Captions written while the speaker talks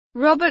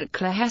Robert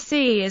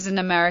Clohessy is an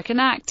American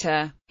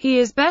actor. He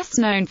is best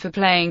known for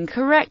playing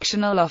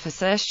correctional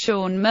officer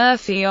Sean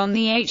Murphy on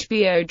the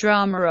HBO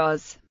drama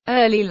Oz.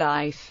 Early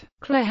life.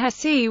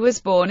 Clohessy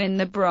was born in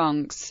the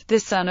Bronx, the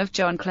son of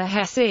John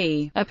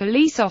Clohessy, a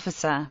police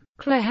officer.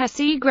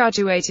 Clohessy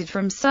graduated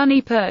from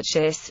SUNY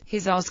Purchase.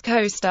 His Oz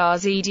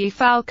co-stars Edie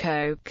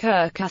Falco,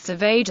 Kirk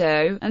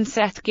Acevedo, and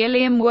Seth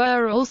Gilliam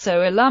were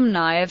also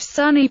alumni of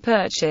SUNY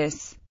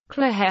Purchase.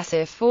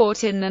 Clohessy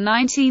fought in the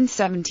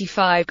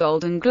 1975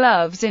 Golden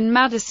Gloves in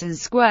Madison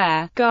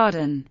Square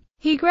Garden.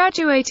 He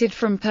graduated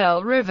from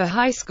Pearl River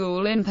High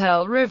School in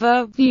Pearl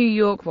River, New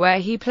York, where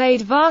he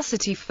played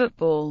varsity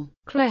football.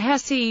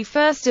 Clohessy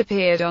first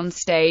appeared on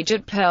stage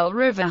at Pearl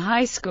River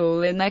High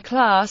School in their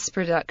class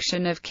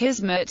production of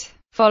Kismet,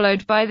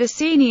 followed by the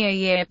senior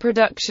year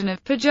production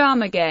of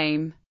Pajama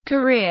Game.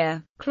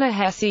 Career.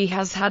 Clohessy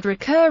has had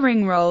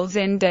recurring roles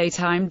in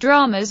daytime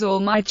dramas All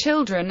My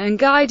Children and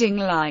Guiding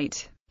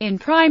Light. In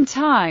prime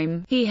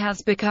time, he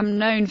has become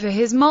known for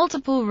his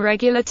multiple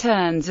regular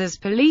turns as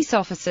police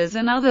officers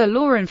and other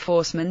law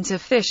enforcement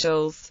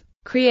officials,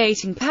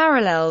 creating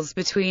parallels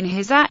between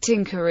his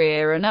acting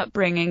career and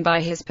upbringing by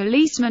his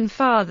policeman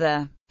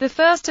father. The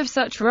first of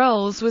such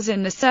roles was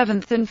in the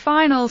seventh and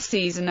final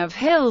season of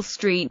Hill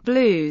Street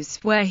Blues,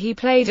 where he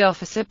played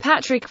Officer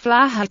Patrick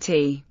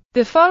Flaherty.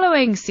 The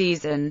following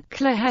season,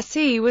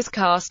 Clohessy was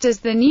cast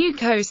as the new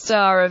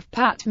co-star of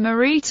Pat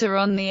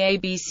Morita on the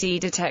ABC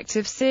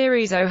detective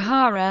series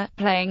O'Hara,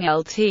 playing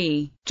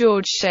Lt.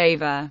 George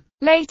Shaver.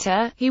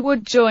 Later, he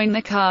would join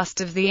the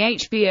cast of the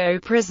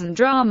HBO prison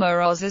drama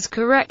Oz as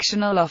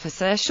correctional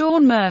officer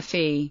Sean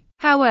Murphy.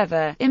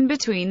 However, in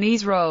between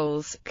these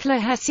roles,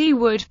 Clohessy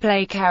would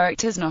play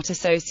characters not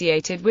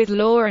associated with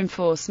law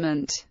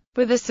enforcement,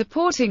 with a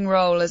supporting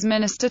role as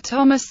Minister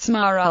Thomas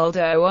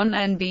Smaraldo on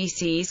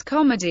NBC's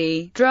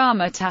comedy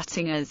drama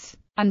Tattingers,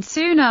 and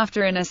soon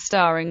after in a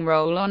starring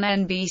role on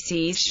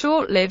NBC's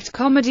short-lived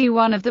comedy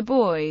One of the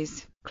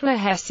Boys.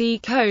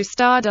 Clohessy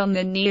co-starred on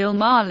the Neil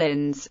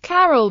Marlin's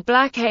Carol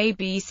Black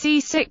ABC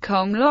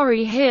sitcom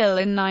Laurie Hill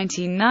in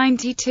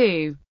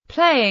 1992,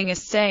 playing a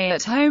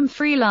stay-at-home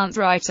freelance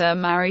writer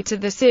married to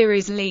the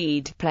series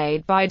lead,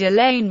 played by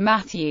Delane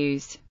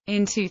Matthews.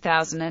 In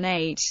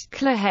 2008,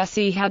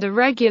 Clohessy had a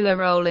regular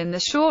role in the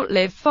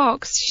short-lived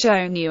Fox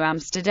show New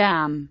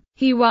Amsterdam.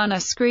 He won a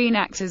Screen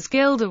Actors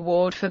Guild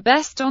Award for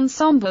Best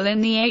Ensemble in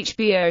the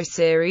HBO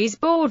series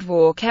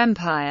Boardwalk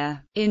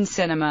Empire. In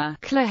cinema,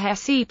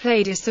 Clohessy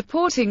played a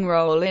supporting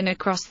role in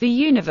Across the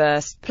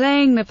Universe,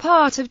 playing the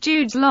part of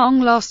Jude's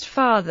long-lost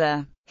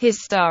father.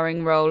 His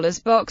starring role as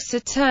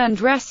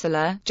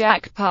boxer-turned-wrestler,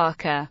 Jack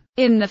Parker,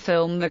 in the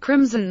film The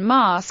Crimson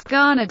Mask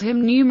garnered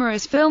him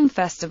numerous film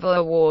festival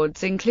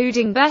awards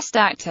including Best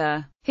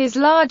Actor. His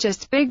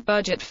largest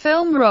big-budget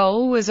film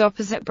role was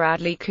opposite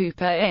Bradley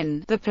Cooper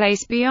in The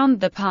Place Beyond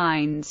the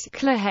Pines.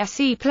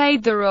 Clohessy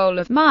played the role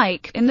of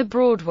Mike in the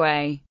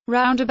Broadway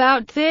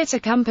Roundabout Theatre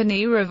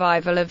Company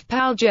revival of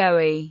Pal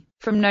Joey.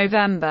 From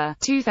November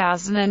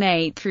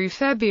 2008 through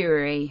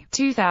February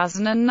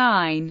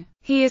 2009,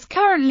 he is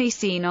currently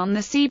seen on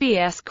the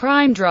CBS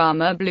crime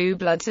drama Blue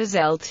Bloods as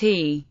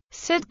Lt.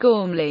 Sid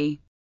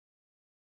Gormley.